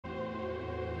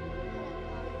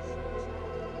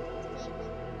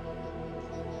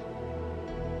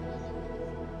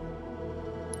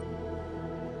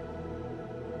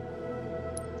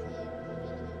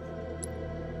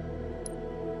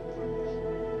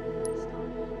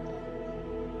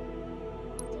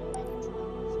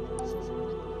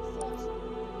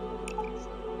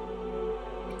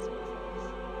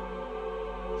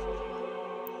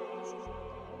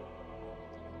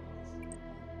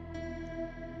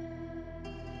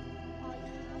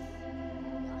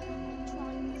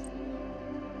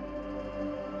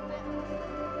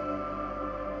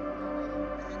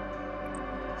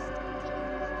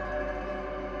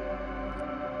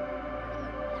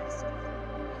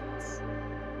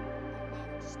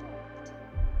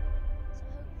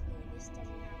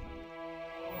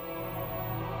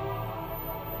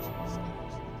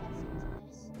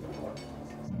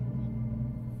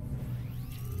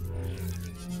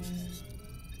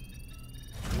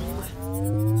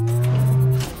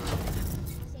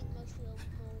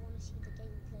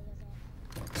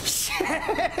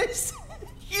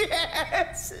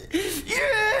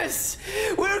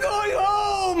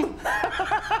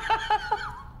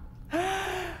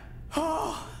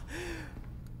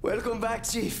Welcome back,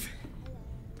 Chief.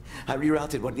 I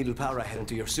rerouted what little power I had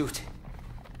into your suit.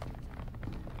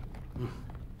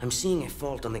 I'm seeing a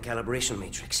fault on the calibration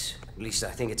matrix. At least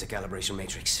I think it's a calibration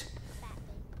matrix.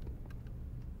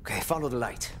 Okay, follow the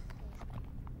light.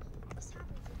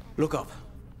 Look up.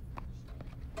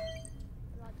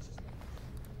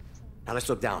 Now let's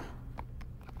look down.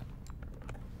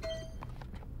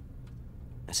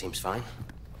 That seems fine.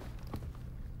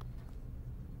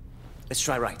 Let's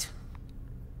try right.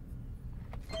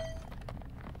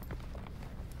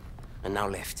 And now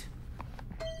left.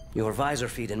 Your visor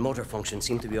feed and motor function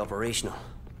seem to be operational.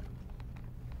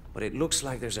 But it looks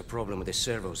like there's a problem with the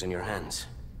servos in your hands.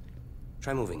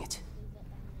 Try moving it.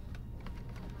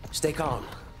 Stay calm.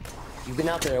 You've been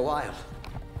out there a while.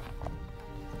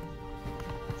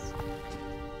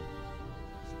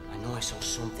 I know I saw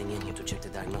something in here to check the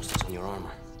diagnostics on your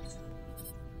armor.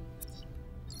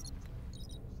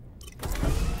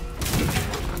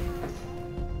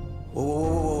 Whoa, whoa,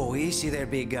 whoa, whoa, easy there,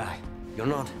 big guy. You're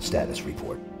not... Status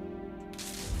report.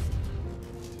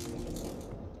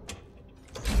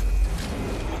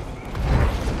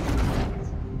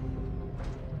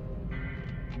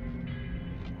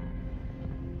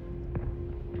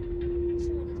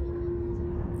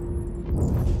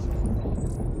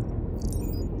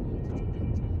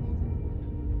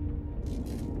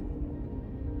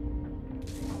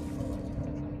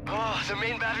 Oh, the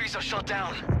main batteries are shut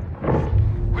down.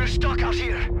 We're stuck out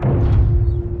here.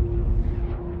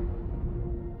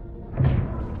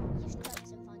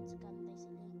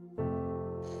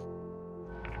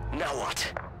 Now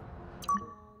what?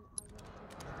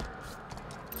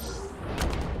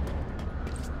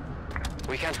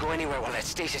 We can't go anywhere while that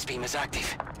stasis beam is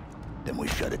active. Then we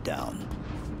shut it down.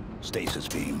 Stasis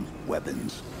beam,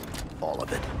 weapons, all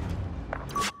of it.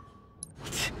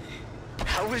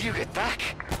 How will you get back?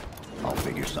 I'll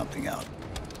figure something out.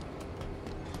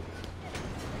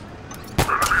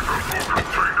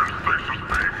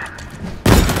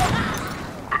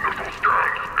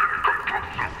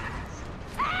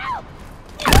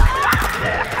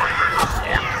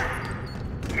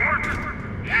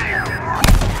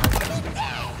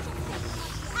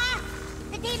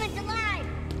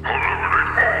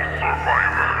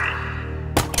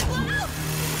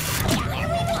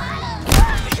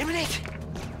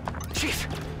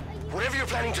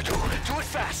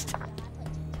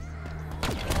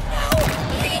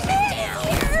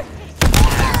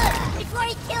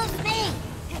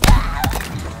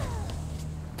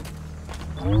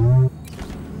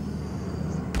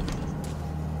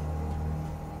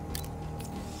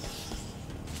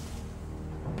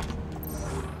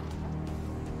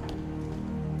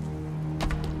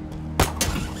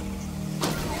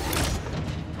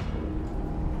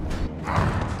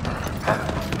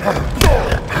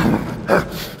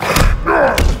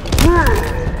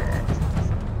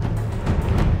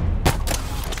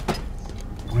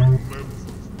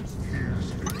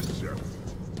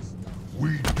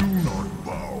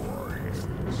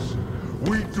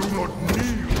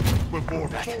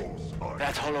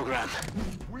 That hologram.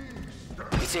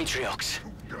 It's Atriox.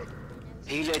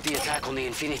 He led the attack on the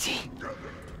Infinity.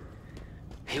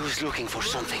 He was looking for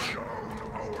something.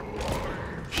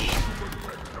 He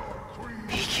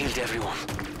killed everyone.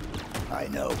 I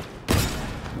know.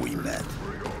 We met.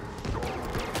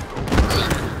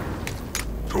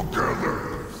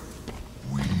 Together,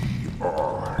 we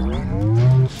are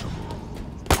invincible.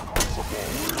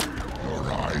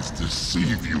 Your eyes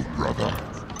deceive you, brother.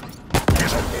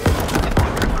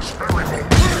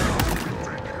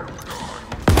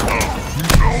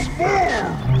 No more!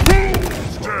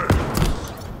 He's dead!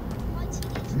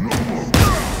 No more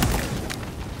death!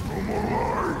 No more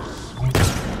lies! We stand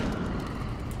together.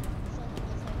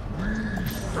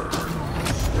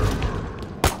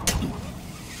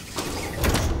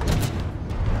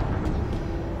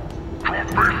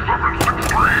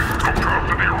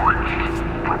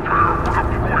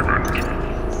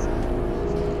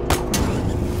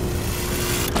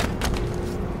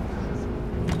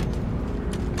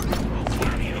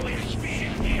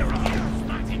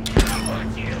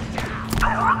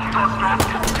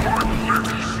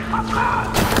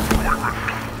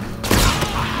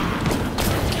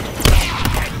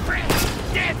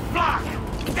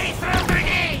 Base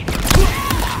 763, capacity reached.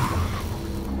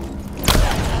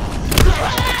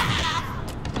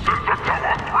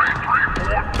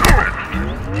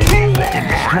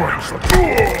 Prepare for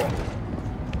deployment.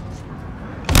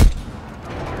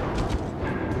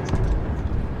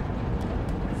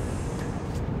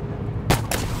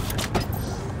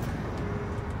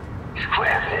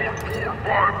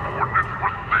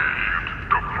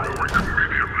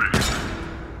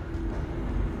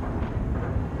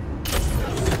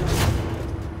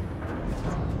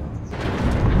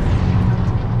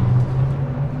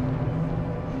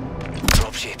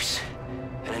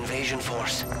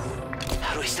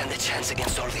 stand a chance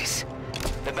against all this?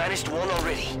 The Banished won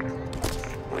already.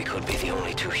 We could be the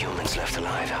only two humans left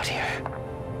alive out here.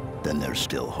 Then there's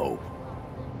still hope.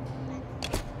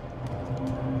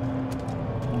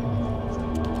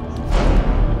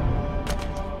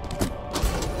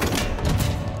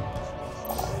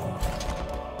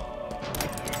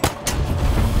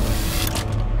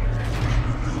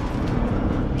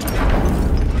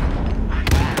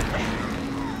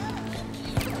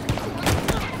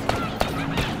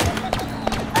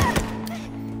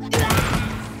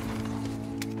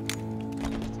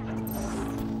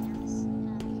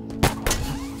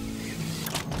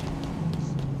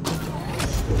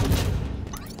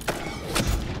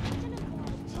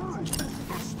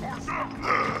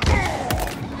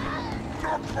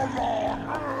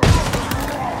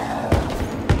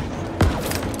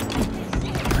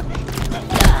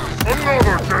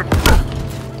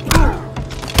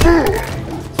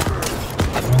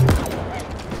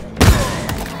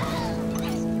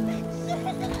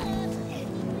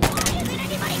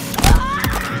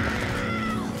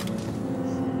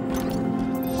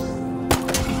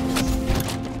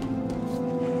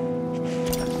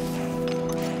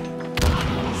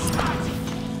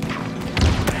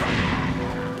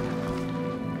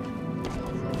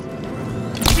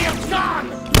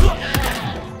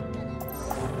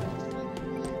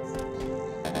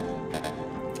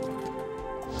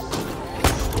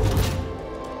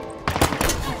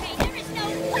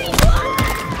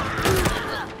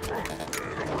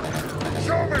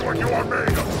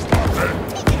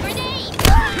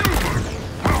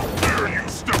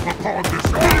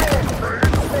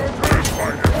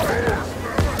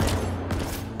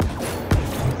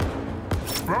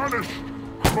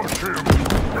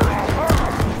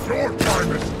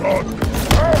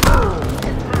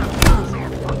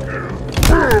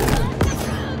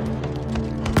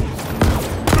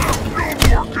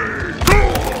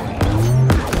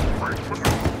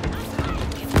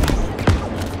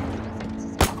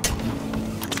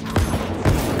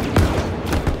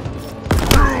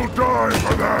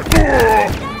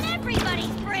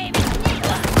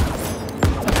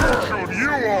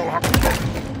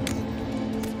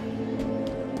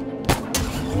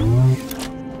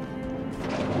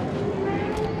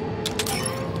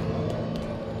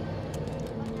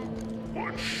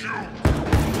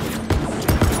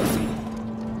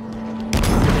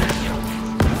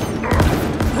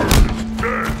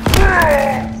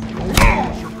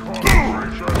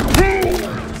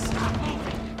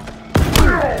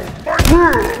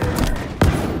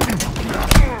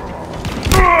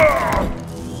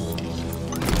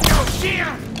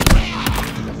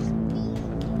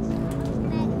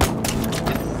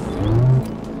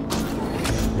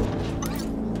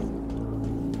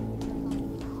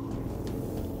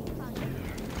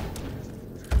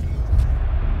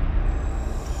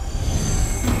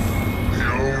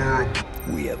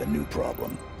 We have a new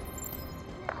problem.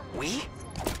 We?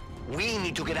 We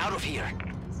need to get out of here.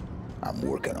 I'm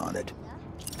working on it.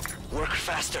 Work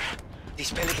faster.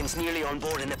 These pelicans nearly on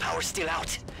board and the power's still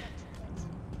out.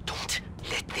 Don't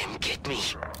let them get me.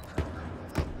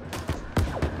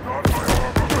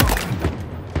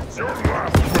 Your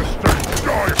last mistake,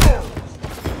 diver!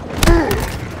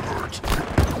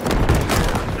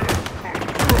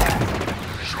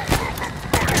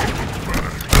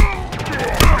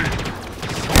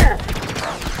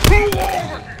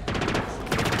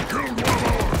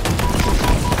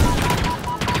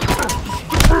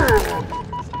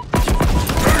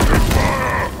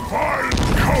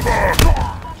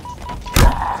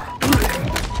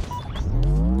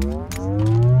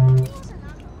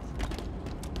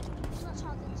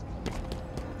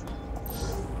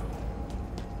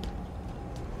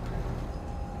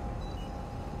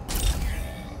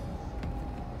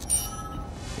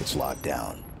 It's locked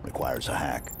down. Requires a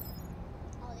hack.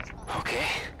 Okay.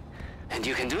 And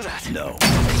you can do that? No.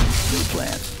 New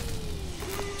plan.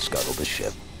 Scuttle the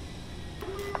ship.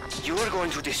 You are going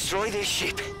to destroy this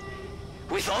ship?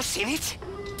 With us in it?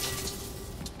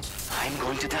 I'm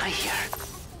going to die here.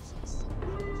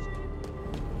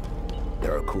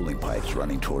 There are cooling pipes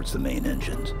running towards the main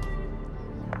engines.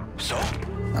 So?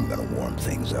 I'm gonna warm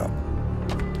things up.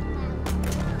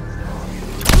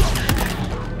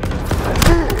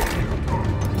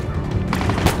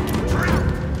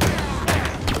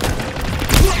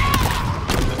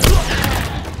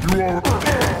 You are...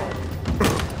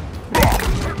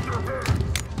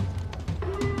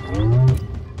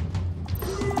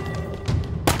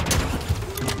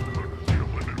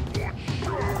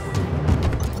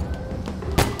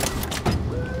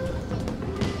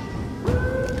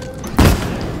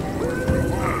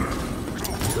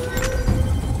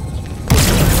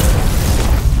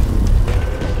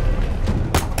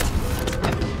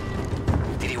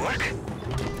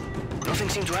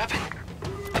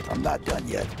 not done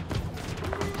yet.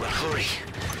 Well, hurry.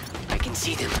 I can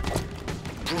see them.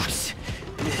 Brutes.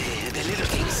 The little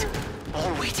things.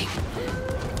 All waiting.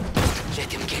 Let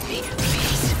them get me,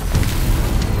 please.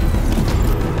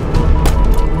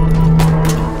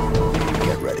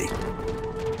 Get ready.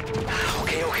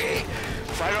 Okay.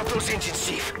 Fire up those engines,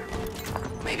 Chief.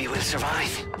 Maybe we'll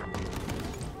survive.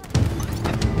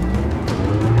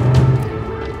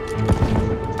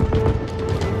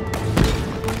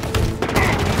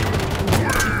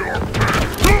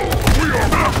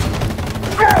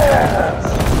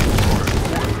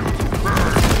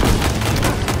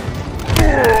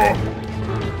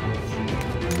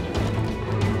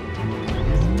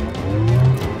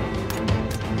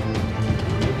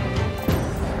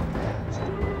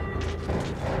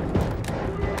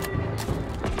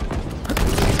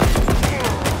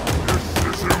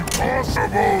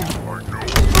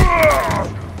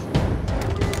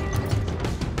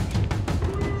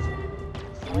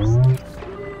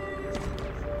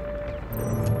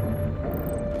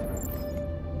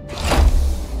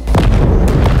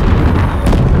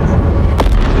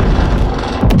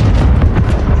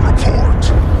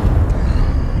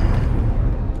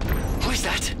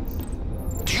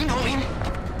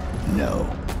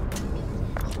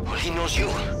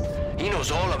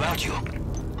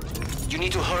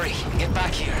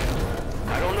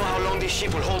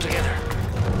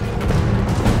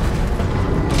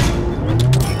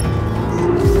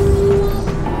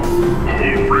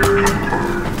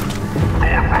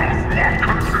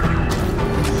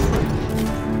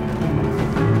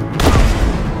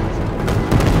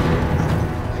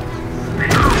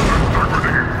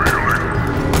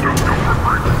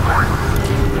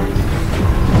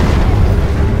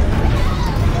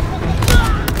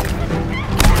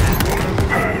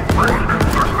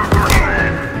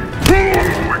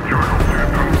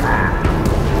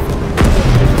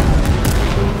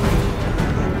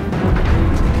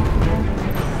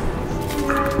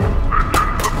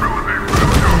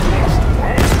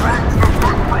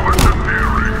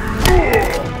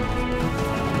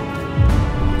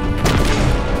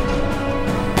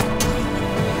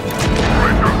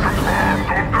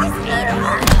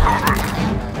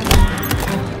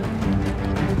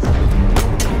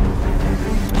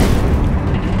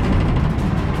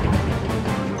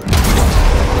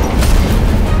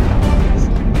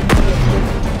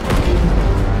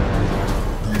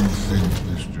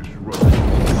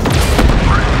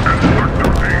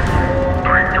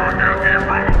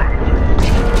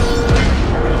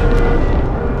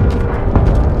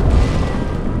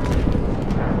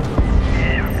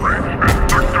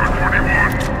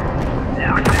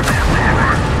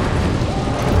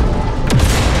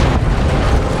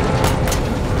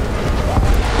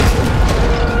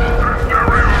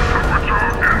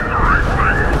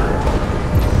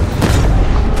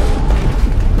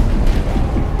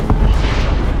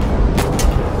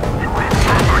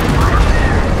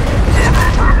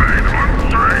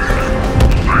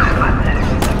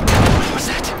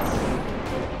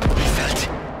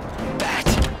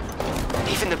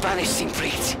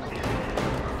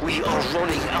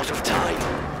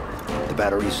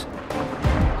 batteries?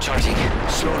 Charging.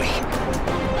 Slowly.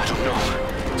 I don't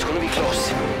know. It's gonna be close.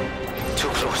 Too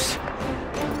close.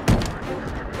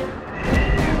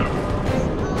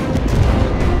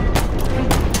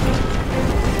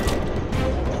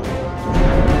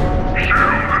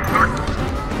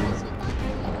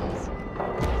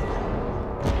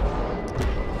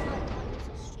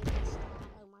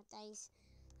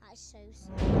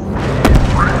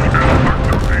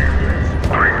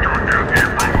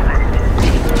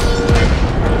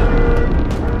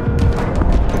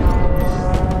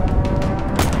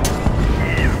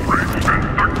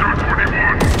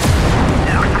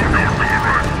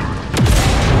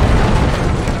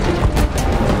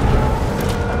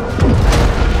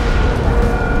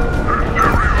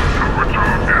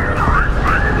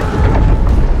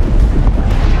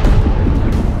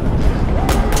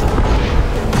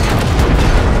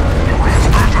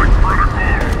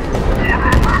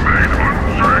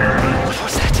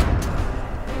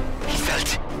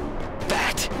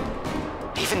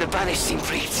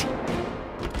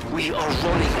 We are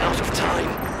running out of time.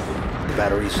 The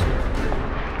batteries?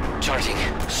 Charging.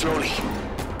 Slowly.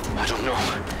 I don't know.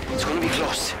 It's gonna be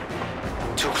close.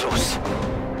 Too close.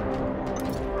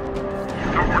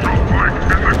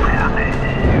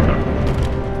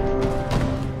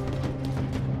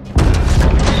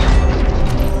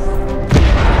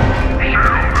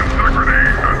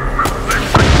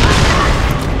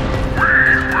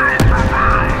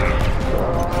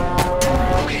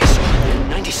 Okay, so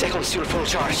 90 seconds till full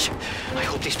charge. I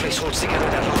hope this place holds together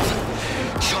that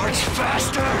long. Charge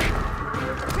faster!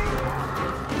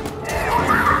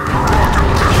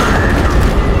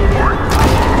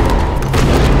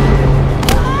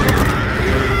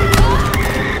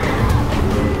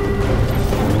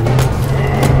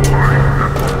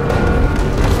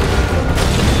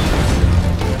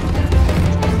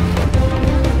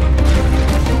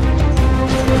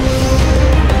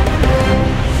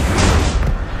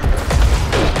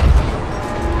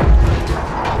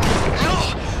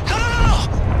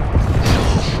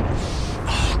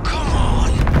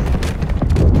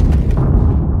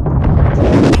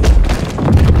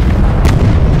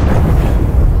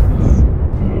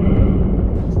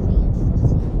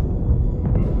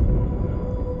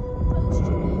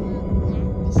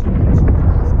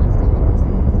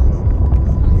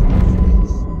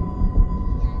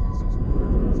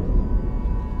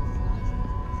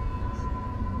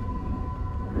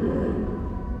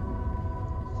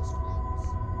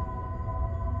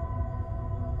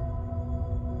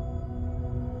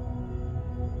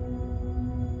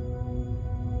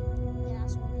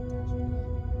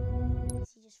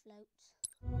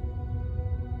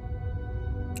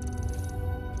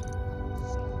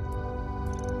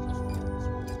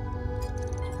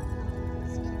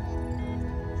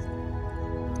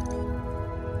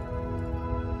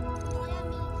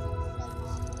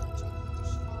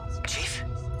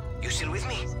 Still with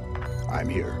me? I'm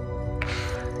here.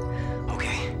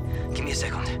 Okay, give me a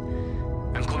second.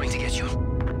 I'm coming to get you.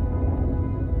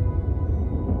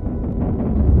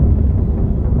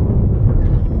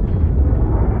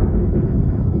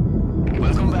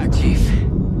 Welcome back, Chief.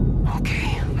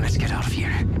 Okay, let's get out of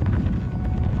here.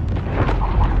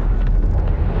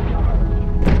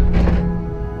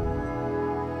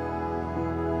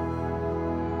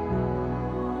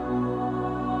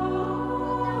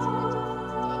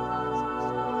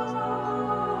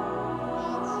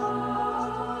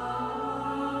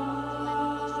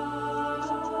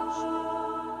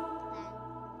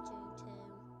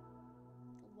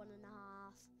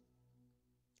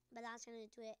 But that's going to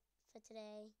do it for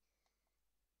today.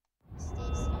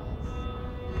 Stay safe.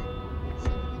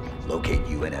 Locate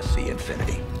UNSC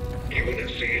Infinity.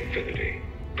 UNSC Infinity.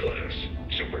 Class,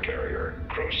 Supercarrier.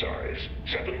 Crew size,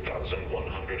 7